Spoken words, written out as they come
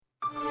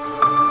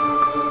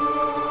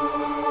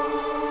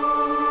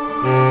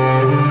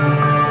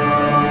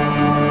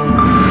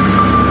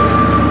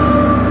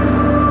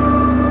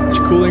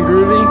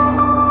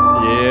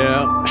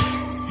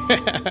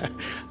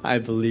I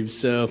believe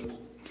so.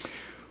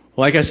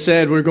 Like I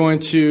said, we're going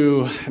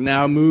to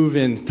now move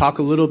and talk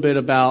a little bit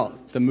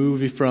about the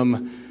movie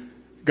from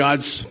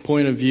God's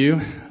point of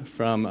view,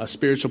 from a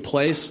spiritual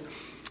place.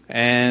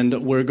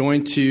 And we're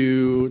going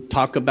to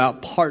talk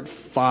about part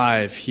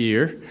 5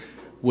 here,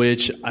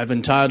 which I've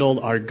entitled,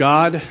 Our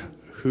God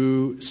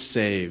Who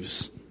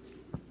Saves.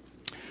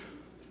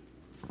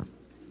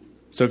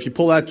 So if you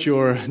pull out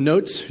your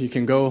notes, you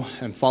can go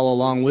and follow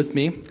along with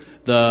me.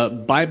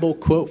 The Bible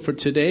quote for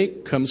today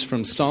comes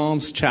from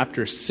Psalms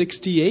chapter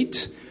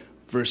 68,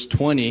 verse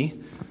 20.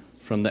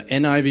 From the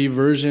NIV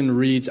version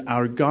reads,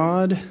 Our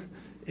God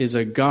is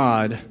a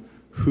God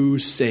who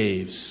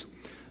saves.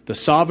 The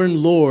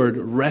sovereign Lord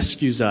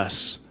rescues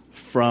us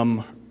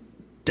from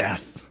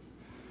death.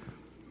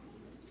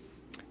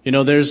 You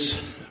know,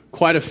 there's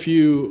quite a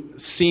few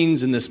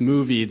scenes in this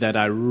movie that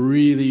I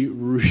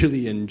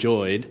really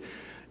enjoyed,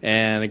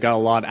 and I got a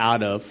lot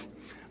out of.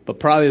 But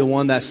probably the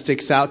one that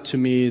sticks out to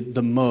me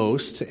the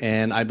most,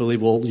 and I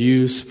believe we'll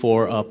use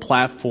for a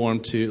platform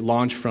to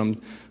launch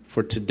from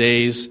for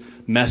today's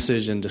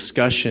message and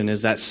discussion,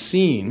 is that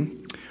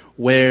scene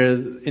where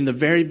in the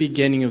very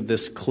beginning of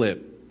this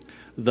clip,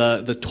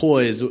 the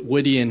toys,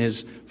 Woody and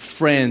his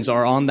friends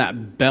are on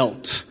that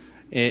belt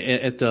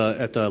at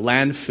the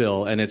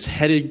landfill, and it's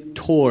headed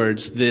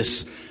towards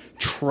this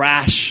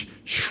trash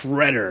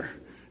shredder,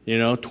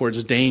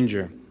 towards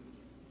danger.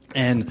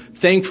 And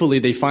thankfully,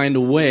 they find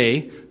a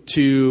way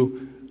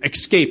to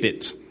escape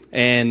it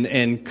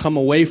and come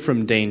away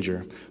from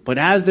danger. But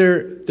as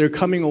they're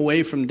coming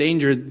away from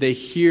danger, they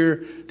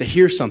hear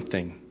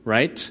something,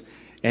 right?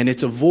 And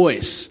it's a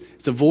voice.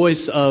 It's a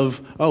voice of,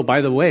 oh,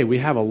 by the way, we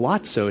have a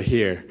Lotso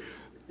here.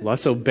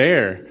 Lotso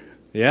bear.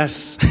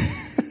 Yes.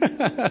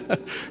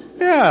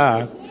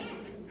 Yeah.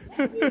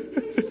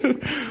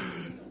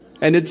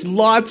 And it's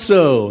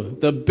Lotso,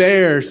 the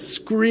bear,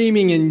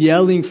 screaming and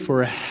yelling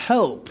for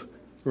help.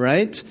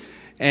 Right?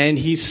 And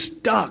he's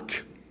stuck.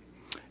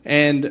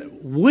 And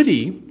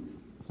Woody,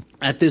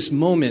 at this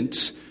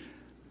moment,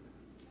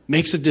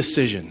 makes a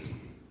decision.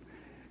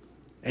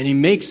 And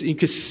you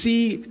can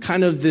see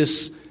kind of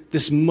this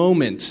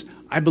moment,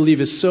 I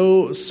believe, is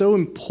so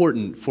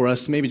important for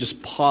us to maybe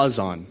just pause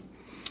on.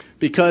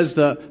 Because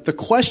the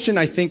question,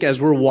 I think,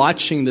 as we're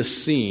watching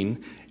this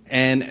scene,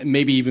 and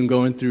maybe even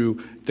going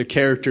through the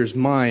character's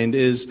mind,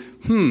 is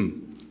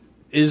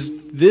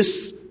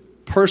this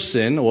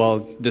person,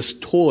 this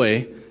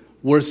toy,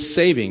 worth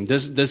saving?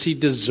 Does he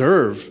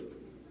deserve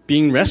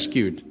being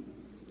rescued?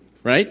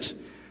 Right?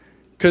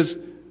 Because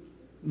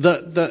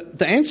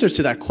the answer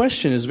to that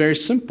question is very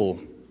simple.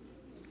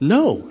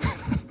 No.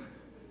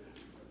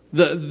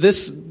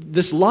 This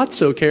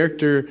Lotso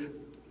character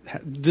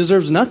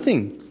deserves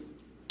nothing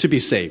to be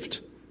saved.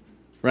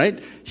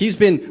 Right? He's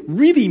been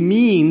really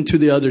mean to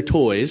the other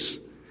toys.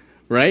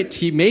 Right?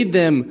 He made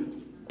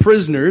them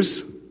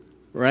prisoners.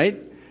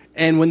 Right?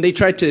 And when they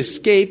tried to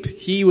escape,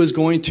 he was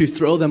going to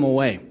throw them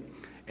away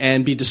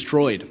and be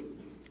destroyed.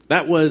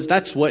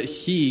 That's what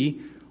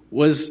he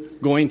was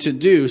going to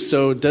do.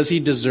 So does he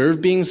deserve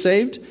being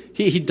saved?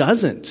 He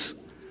doesn't.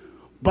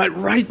 But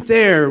right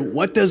there,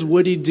 what does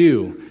Woody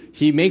do?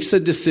 He makes a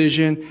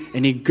decision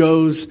and he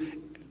goes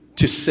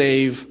to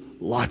save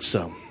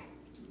Lotso.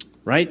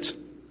 Right?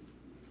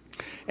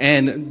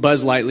 And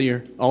Buzz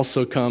Lightyear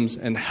also comes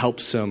and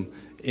helps him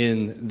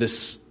in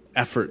this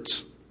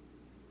effort.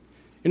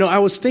 I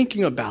was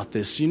thinking about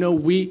this.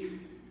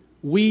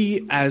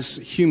 We as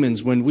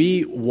humans, when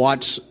we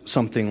watch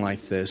something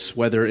like this,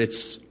 whether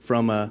it's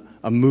from a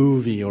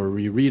movie or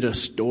we read a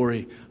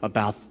story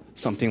about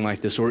something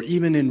like this, or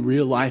even in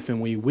real life, and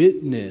we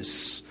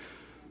witness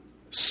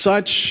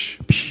such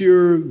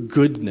pure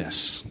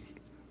goodness,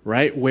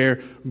 right? Where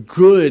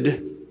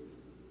good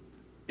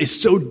is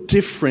so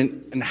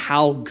different in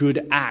how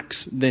good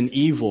acts than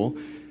evil,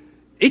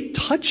 it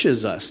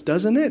touches us,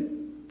 doesn't it?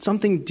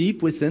 Something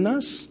deep within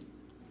us.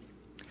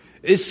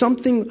 Is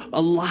something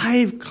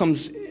alive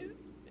comes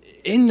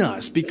in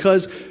us,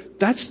 because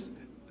that's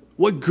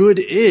what good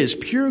is.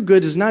 Pure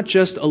good is not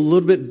just a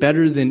little bit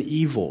better than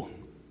evil.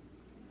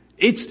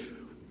 It's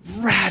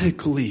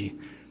radically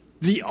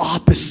the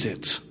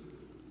opposite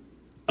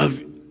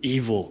of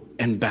evil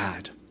and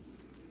bad.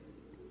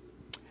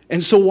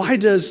 And so why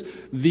does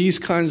these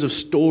kinds of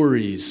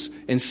stories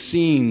and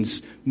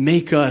scenes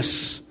make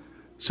us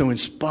so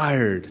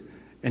inspired?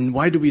 And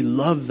why do we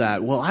love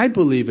that? Well, I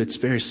believe it's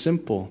very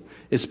simple.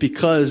 It's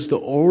because the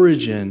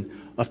origin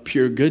of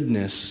pure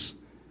goodness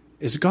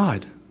is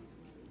God.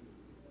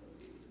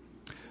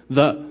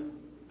 The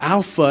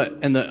Alpha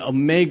and the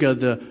Omega,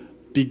 the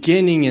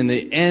beginning and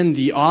the end,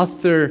 the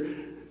author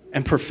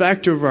and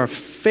perfecter of our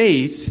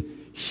faith,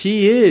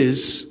 He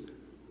is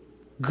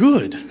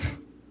good,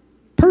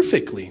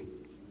 perfectly.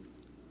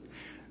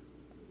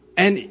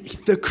 And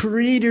the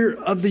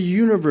creator of the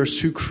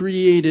universe who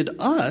created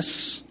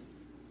us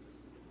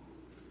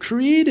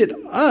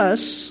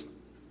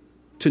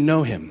to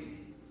know Him,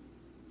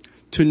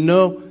 to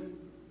know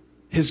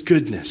His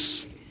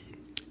goodness.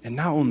 And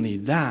not only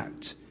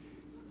that,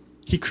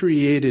 He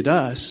created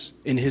us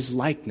in His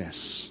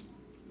likeness.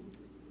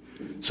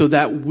 so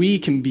that we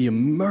can be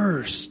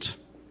immersed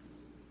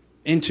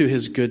into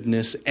his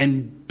goodness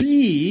and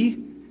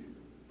be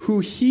who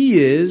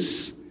he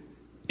is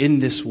in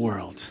this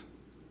world.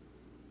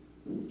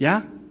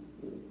 Yeah?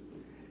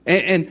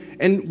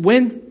 And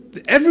when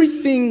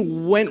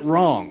everything went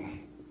wrong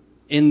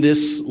in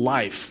this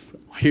life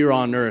here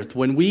on earth,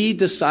 when we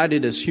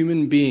decided as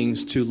human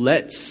beings to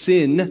let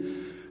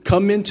sin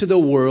come into the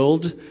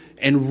world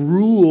and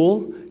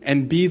rule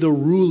and be the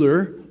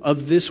ruler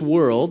of this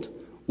world,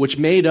 which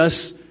made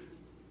us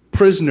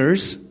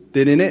prisoners,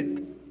 didn't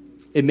it?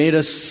 It made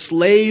us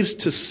slaves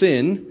to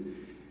sin.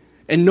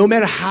 And no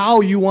matter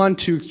how you want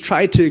to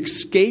try to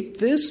escape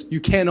this, you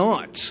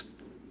cannot.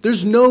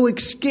 There's no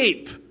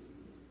escape.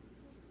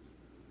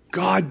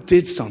 God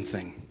did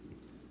something.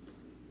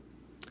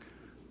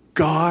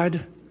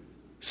 God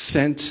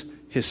sent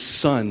his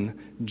Son,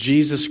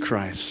 Jesus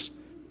Christ,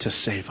 to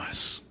save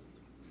us.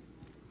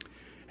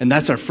 And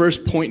that's our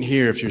first point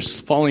here, if you're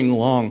following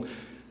along,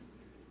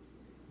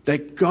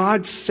 that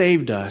God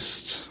saved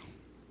us,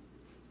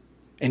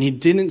 and he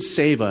didn't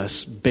save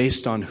us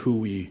based on who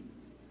we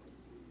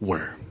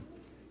were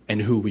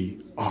and who we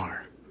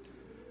are.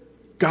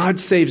 God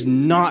saves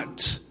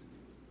not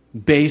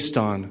based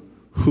on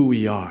who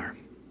we are.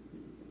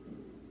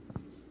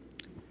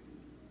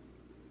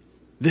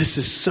 This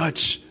is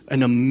such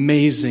an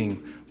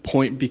amazing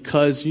point,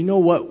 because you know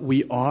what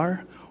we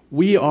are?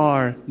 We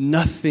are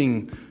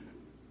nothing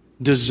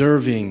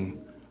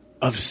deserving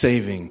of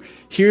saving.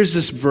 Here's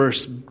this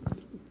verse,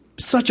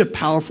 such a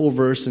powerful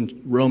verse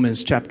in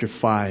Romans chapter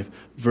 5,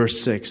 verse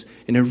 6.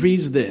 And it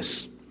reads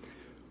this: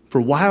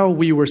 "For while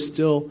we were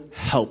still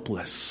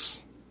helpless,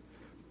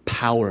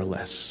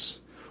 powerless,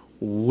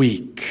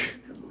 weak,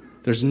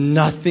 there's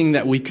nothing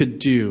that we could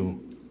do,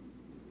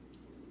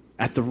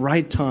 at the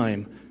right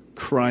time,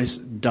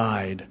 Christ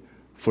died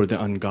for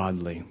the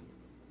ungodly."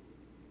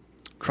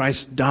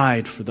 Christ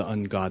died for the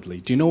ungodly.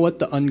 Do you know what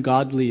the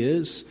ungodly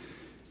is?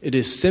 It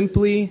is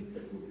simply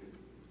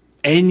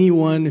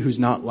anyone who's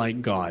not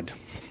like God.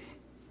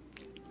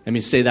 Let me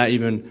say that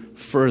even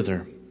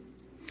further.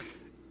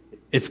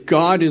 If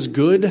God is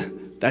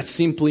good, that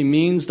simply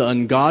means the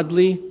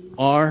ungodly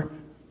are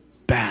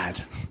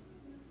bad.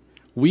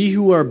 We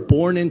who are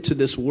born into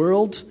this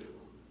world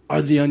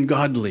are the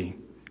ungodly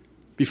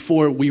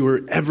before we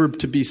were ever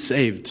to be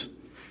saved.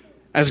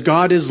 As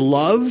God is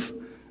love,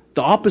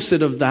 the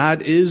opposite of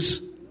that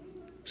is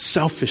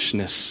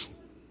selfishness,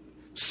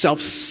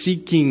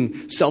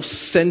 self-seeking,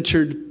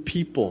 self-centered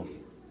people.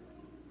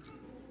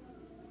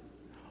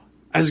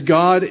 As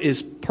God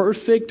is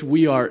perfect,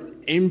 we are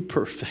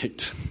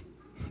imperfect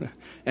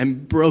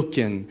and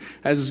broken.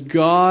 As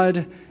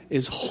God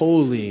is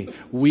holy,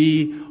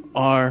 we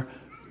are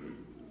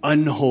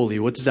unholy.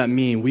 What does that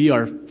mean? We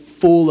are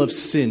full of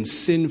sin,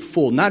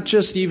 sinful. Not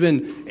just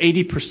even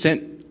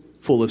 80%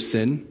 full of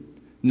sin,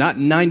 not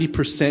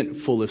 90%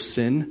 full of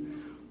sin,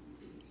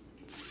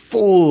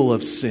 full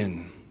of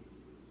sin.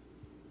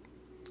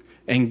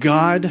 And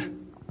God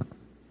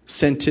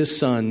sent his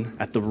Son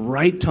at the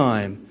right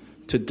time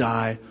to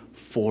die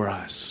for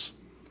us.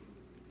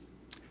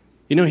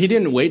 You know, he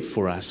didn't wait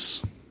for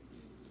us.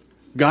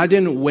 God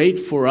didn't wait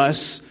for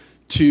us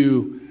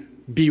to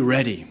be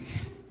ready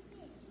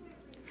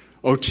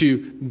or to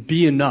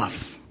be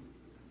enough,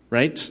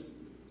 right?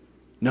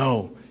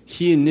 No,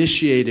 he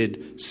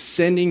initiated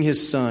sending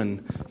his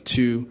Son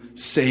to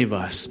save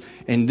us.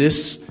 And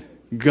this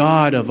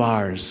God of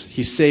ours,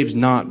 he saves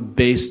not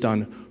based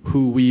on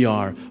who we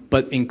are,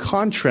 but in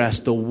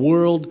contrast, the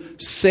world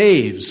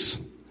saves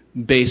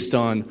based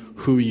on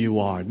who you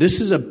are.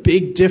 This is a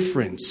big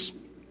difference.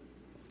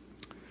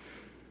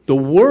 The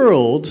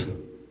world,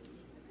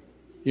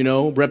 you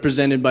know,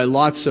 represented by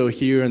Lotso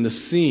here in the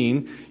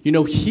scene, you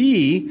know,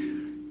 he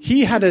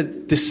had a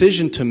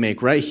decision to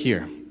make right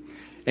here.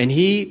 And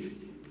he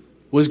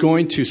was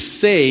going to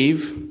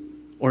save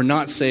or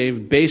not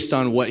save based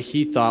on what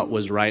he thought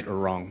was right or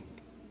wrong.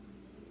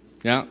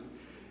 Yeah?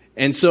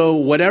 And so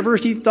whatever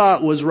he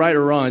thought was right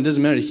or wrong, it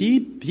doesn't matter.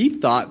 He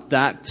thought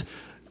that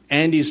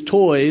Andy's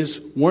toys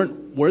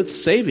weren't worth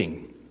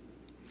saving.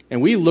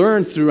 And we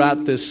learned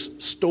throughout this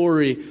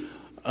story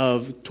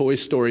of Toy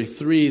Story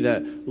 3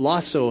 that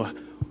Lotso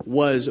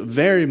was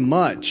very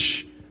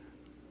much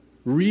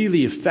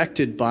really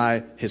affected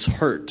by his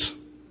hurt.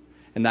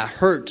 And that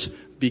hurt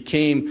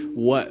became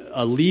what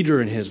a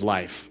leader in his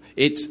life.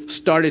 It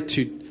started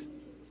to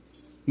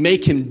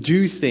make him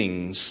do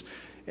things,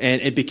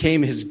 and it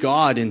became his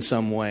God in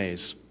some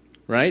ways,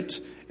 right?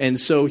 And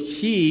so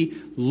he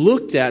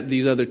looked at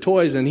these other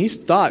toys and he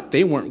thought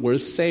they weren't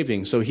worth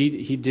saving, so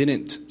he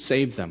didn't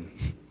save them.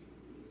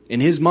 In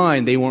his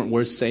mind, they weren't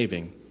worth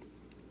saving.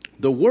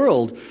 The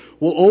world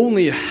will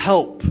only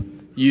help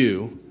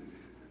you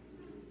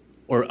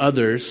or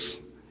others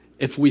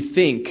if we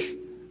think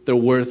they're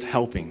worth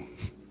helping.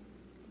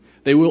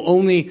 They will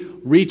only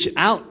reach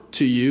out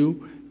to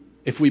you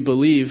if we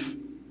believe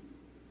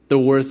they're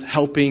worth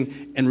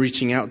helping and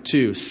reaching out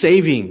to.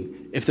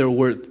 Saving if they're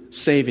worth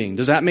saving.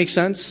 Does that make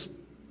sense?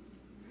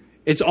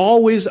 It's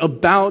always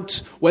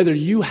about whether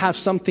you have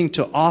something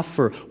to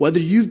offer, whether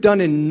you've done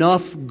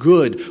enough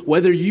good,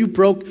 whether you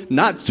broke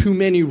not too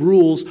many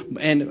rules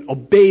and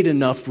obeyed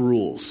enough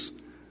rules,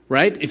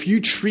 right? If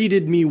you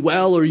treated me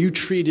well or you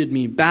treated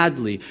me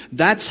badly,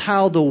 that's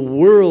how the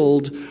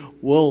world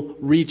will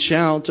reach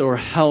out or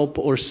help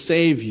or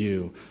save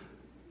you.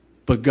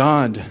 But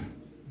God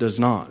does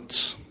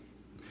not.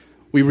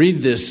 We read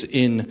this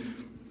in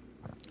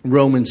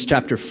Romans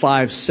chapter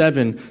 5,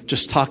 7,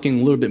 just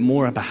talking a little bit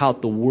more about how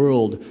the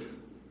world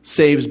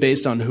saves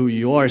based on who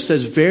you are. It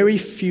says, very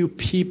few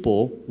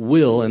people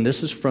will, and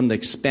this is from the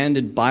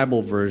Expanded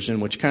Bible version,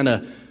 which kind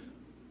of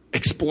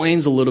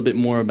explains a little bit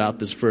more about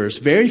this verse.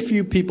 Very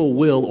few people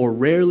will, or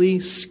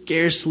rarely,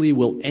 scarcely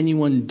will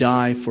anyone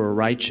die for a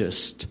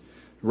righteous,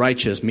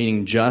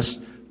 meaning just,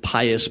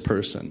 pious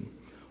person.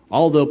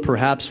 Although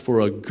perhaps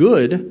for a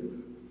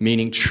good,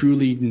 meaning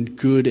truly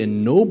good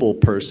and noble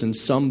person,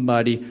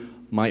 somebody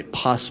might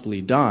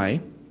possibly die,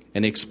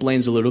 and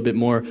explains a little bit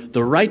more.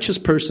 The righteous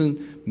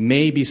person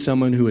may be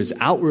someone who is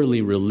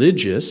outwardly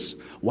religious,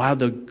 while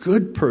the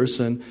good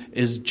person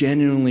is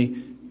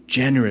genuinely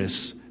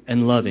generous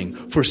and loving.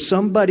 For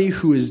somebody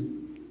who is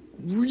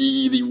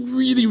really,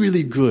 really,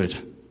 really good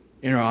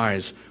in our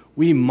eyes,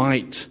 we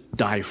might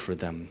die for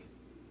them.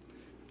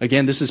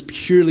 Again, this is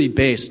purely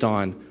based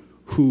on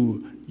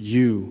who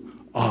you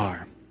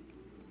are.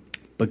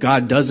 But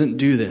God doesn't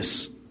do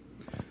this.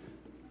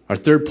 Our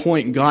third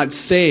point, God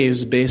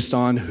saves based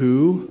on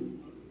who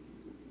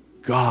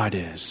God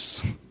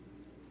is.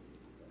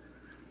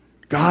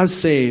 God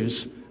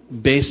saves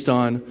based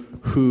on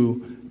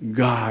who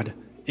God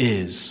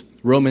is.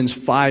 Romans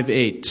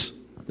 5:8.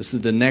 This is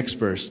the next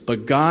verse.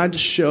 But God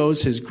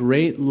shows his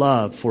great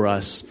love for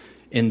us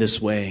in this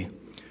way.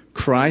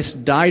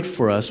 Christ died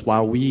for us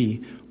while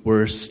we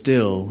were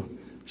still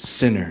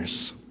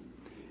sinners.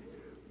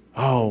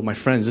 Oh, my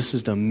friends, this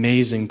is the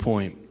amazing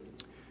point.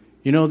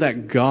 You know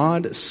that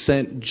God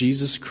sent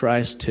Jesus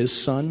Christ, his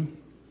Son,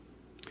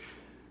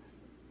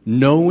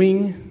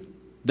 knowing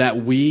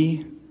that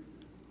we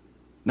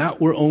not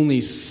were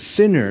only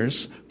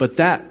sinners, but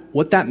that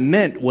what that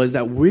meant was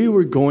that we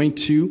were going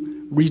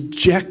to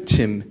reject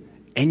him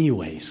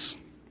anyways.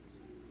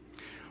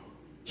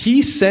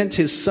 He sent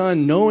his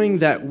Son knowing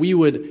that we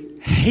would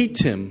hate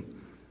him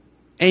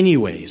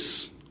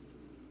anyways.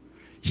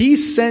 He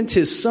sent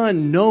his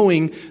Son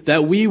knowing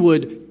that we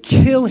would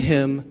kill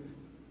him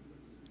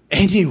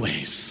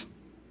anyways.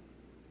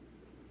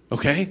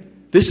 Okay?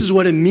 This is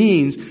what it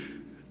means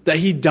that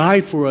he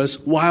died for us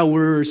while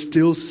we're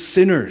still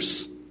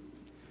sinners.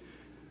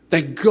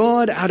 That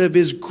God, out of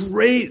his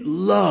great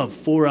love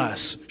for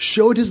us,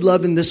 showed his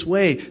love in this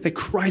way, that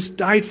Christ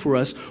died for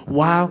us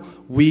while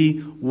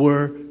we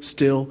were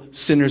still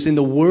sinners. In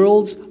the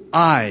world's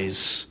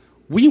eyes,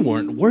 we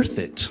weren't worth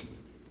it.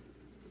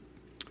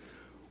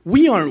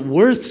 We aren't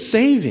worth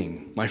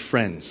saving, my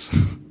friends.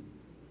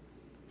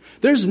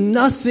 There's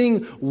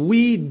nothing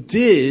we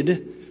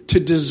did to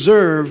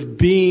deserve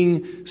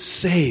being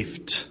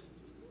saved.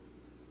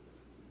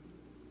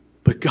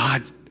 But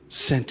God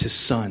sent his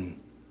Son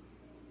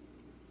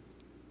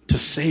to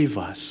save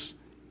us,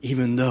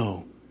 even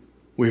though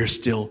we're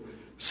still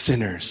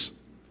sinners.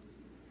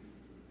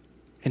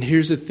 And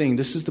here's the thing.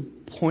 This is the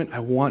point I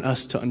want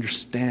us to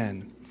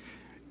understand.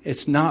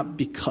 It's not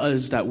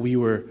because that we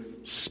were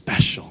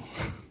special.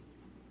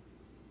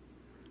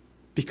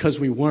 Because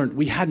we weren't.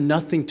 We had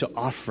nothing to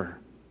offer.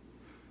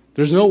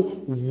 There's no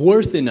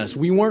worth in us.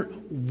 We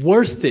weren't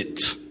worth it.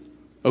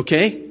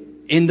 Okay?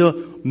 In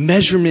the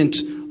measurement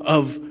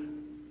of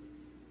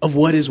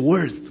what is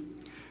worth.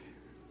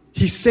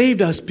 He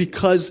saved us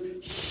because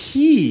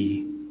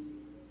he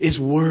is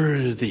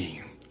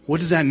worthy. What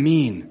does that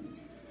mean?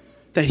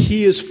 That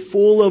he is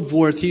full of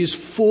worth. He is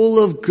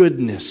full of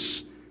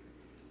goodness.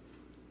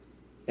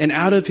 And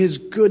out of his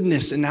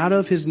goodness and out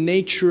of his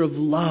nature of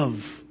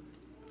love,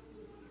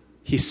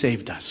 he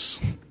saved us.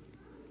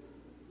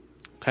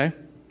 Okay?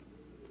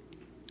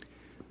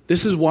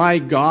 This is why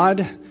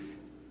God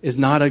is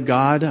not a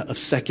God of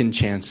second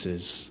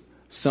chances.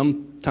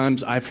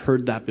 Sometimes I've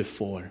heard that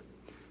before.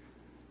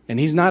 And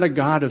he's not a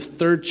God of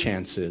third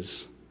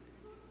chances.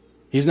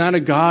 He's not a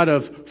God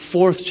of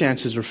fourth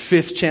chances or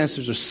fifth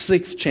chances or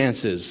sixth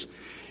chances.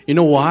 You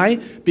know why?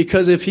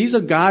 Because if he's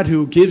a God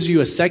who gives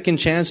you a second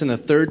chance and a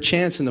third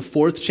chance and a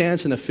fourth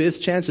chance and a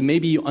fifth chance and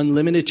maybe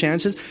unlimited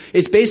chances,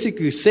 it's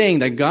basically saying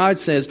that God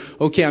says,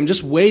 okay, I'm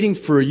just waiting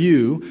for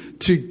you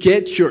to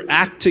get your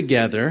act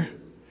together,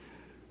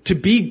 to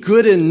be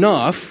good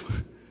enough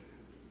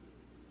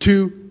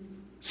to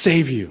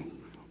save you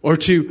or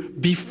to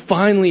be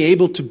finally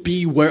able to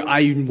be where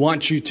I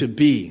want you to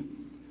be.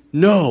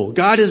 No,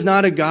 God is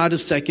not a God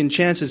of second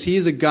chances. He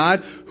is a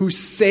God who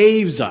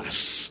saves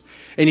us.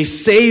 And he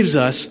saves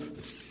us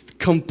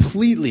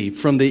completely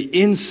from the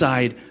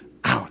inside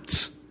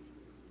out.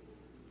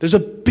 There's a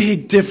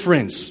big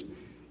difference.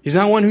 He's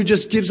not one who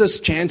just gives us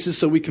chances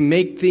so we can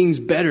make things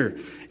better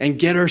and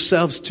get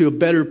ourselves to a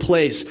better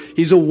place.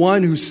 He's the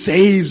one who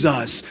saves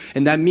us.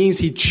 And that means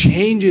he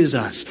changes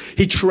us.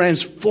 He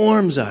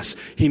transforms us.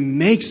 He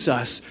makes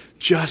us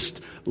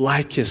just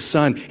like his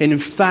son. And in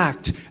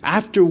fact,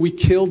 after we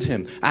killed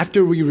him,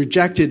 after we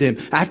rejected him,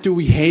 after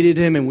we hated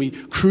him and we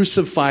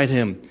crucified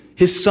him,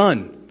 his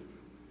son,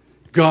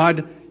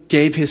 God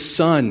gave his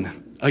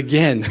son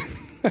again.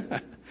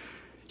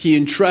 He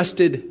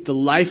entrusted the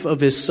life of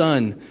his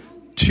son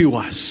to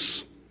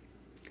us.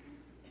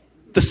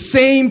 The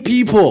same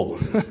people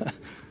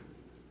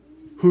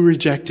who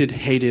rejected,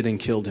 hated, and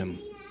killed him.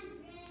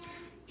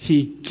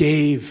 He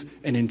gave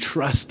and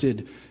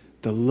entrusted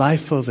the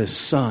life of his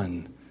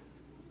son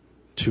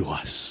to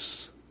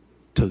us,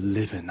 to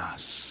live in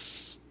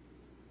us.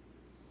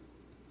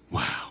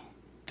 Wow,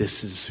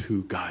 this is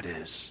who God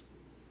is.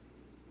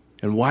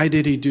 And why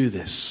did he do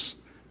this?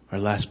 Our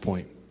last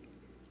point.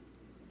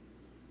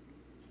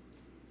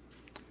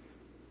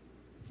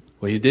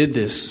 Well, he did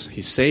this,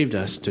 he saved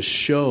us to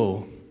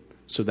show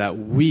so that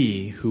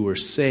we who were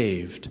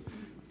saved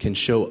can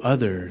show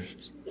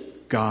others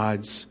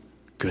God's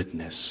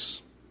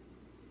goodness.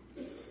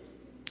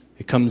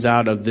 It comes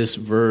out of this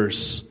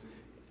verse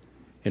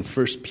in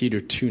 1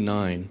 Peter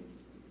 2:9.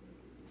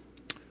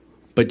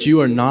 But you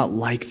are not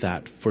like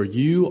that, for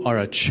you are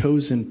a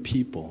chosen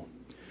people.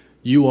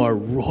 You are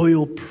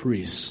royal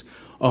priests,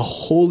 a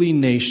holy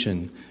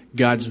nation,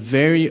 God's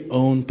very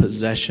own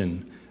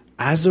possession.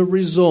 As a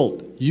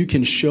result, you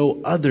can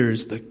show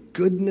others the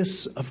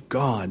goodness of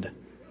God,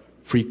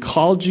 for he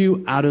called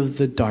you out of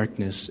the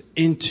darkness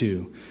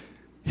into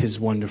his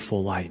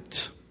wonderful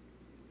light.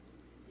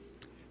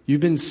 You've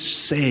been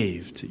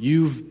saved.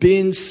 You've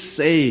been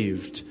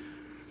saved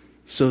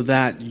so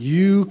that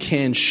you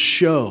can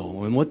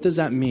show. And what does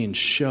that mean,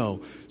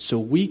 show? So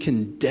we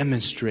can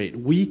demonstrate.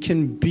 We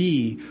can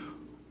be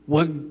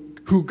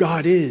who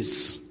God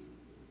is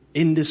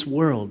in this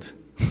world.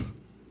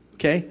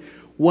 Okay?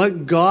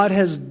 What God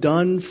has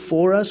done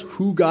for us,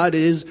 who God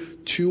is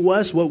to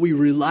us, what we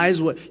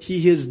realize, what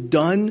he has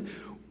done,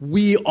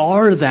 we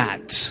are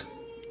that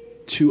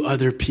to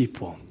other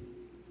people.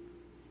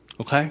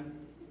 Okay?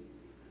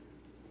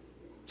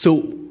 So,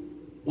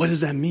 what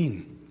does that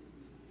mean?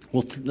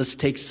 Well, let's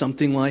take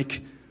something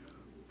like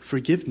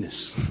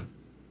forgiveness.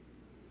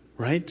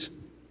 Right?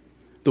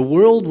 The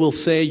world will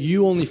say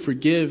you only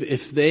forgive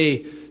if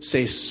they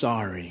say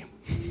sorry.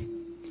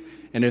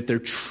 And if they're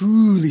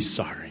truly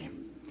sorry.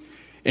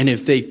 And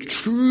if they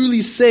truly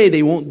say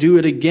they won't do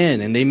it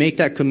again and they make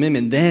that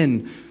commitment,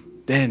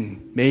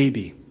 then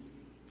maybe,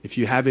 if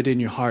you have it in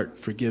your heart,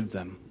 forgive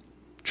them.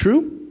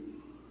 True?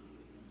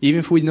 Even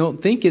if we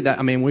don't think it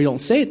we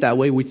don't say it that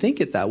way, we think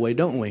it that way,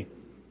 don't we?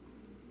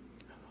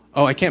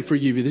 Oh, I can't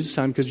forgive you this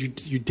time because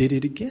you did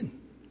it again.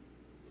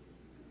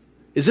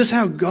 Is this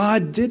how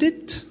God did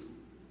it?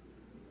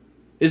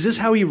 Is this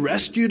how he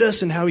rescued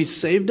us and how he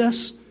saved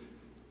us?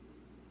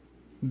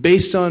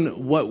 Based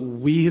on what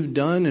we have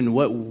done and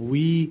what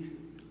we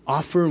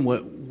offer and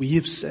what we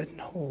have said?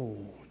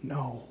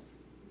 No.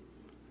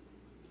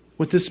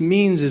 What this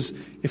means is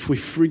if we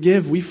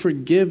forgive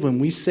when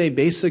we say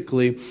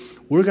basically,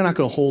 we're not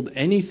going to hold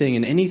anything,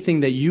 and anything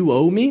that you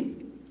owe me,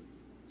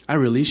 I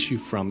release you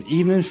from,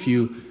 even if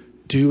you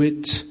do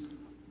it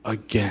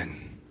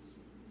again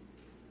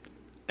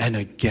and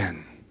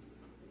again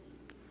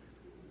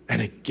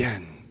and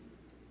again.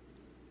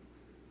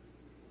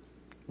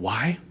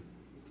 Why?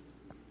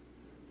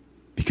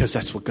 Because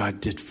that's what God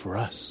did for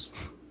us.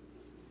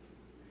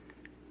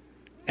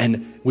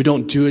 And we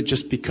don't do it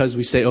just because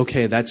we say,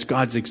 okay, that's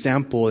God's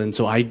example, and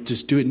so I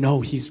just do it. No,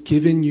 he's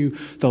given you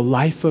the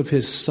life of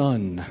his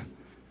son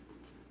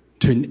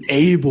to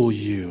enable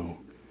you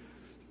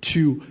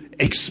to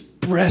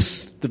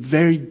express the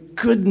very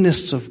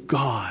goodness of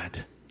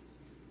God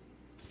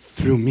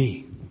through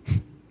me.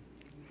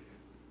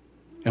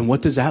 And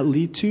what does that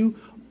lead to?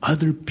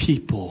 Other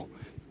people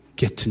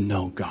get to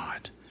know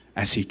God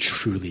as he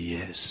truly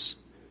is.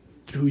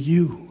 Through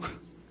you,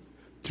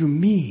 through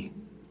me,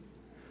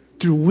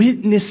 through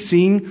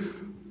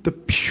witnessing the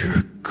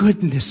pure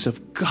goodness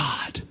of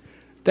God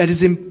that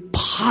is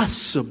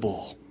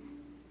impossible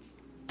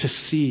to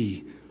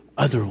see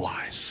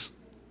otherwise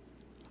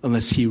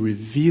unless he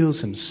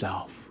reveals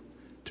himself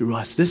through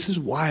us. This is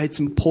why it's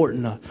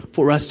important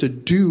for us to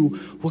do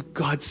what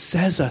God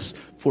says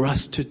for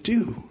us to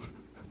do.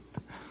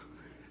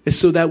 It's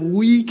so that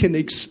we can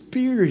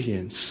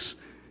experience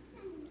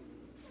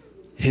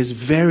his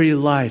very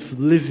life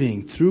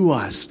living through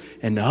us,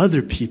 and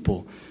other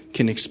people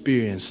can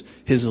experience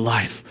his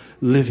life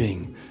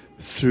living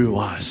through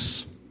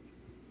us.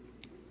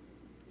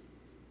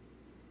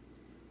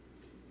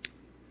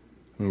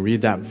 We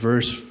read that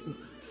verse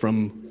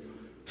from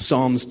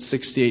Psalms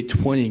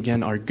 68:20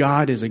 again. Our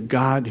God is a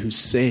God who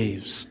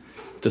saves.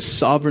 The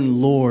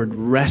sovereign Lord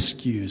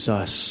rescues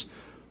us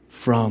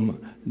from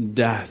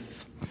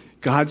death.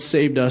 God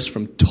saved us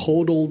from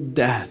total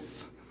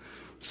death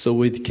so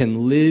we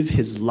can live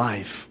his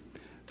life,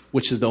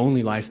 which is the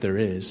only life there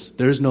is.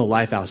 There is no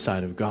life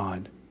outside of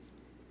God.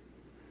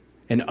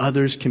 And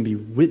others can be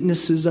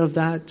witnesses of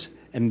that,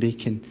 and they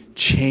can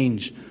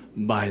change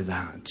by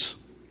that.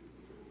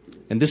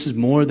 And this is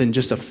more than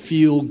just a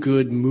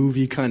feel-good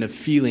movie kind of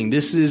feeling.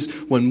 This is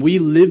when we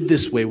live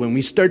this way, when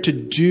we start to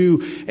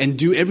do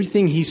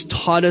everything he's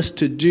taught us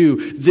to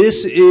do.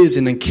 This is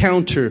an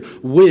encounter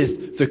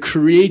with the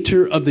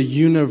creator of the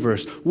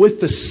universe,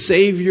 with the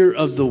Savior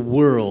of the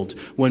world,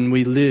 when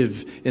we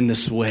live in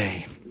this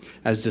way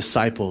as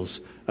disciples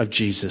of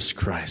Jesus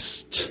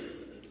Christ.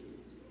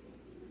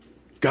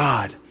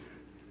 God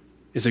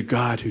is a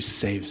God who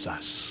saves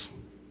us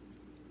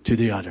to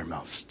the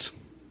uttermost.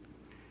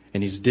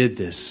 And he's did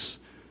this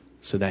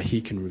so that he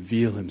can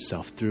reveal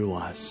himself through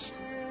us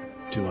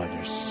to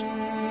others.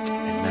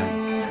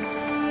 Amen.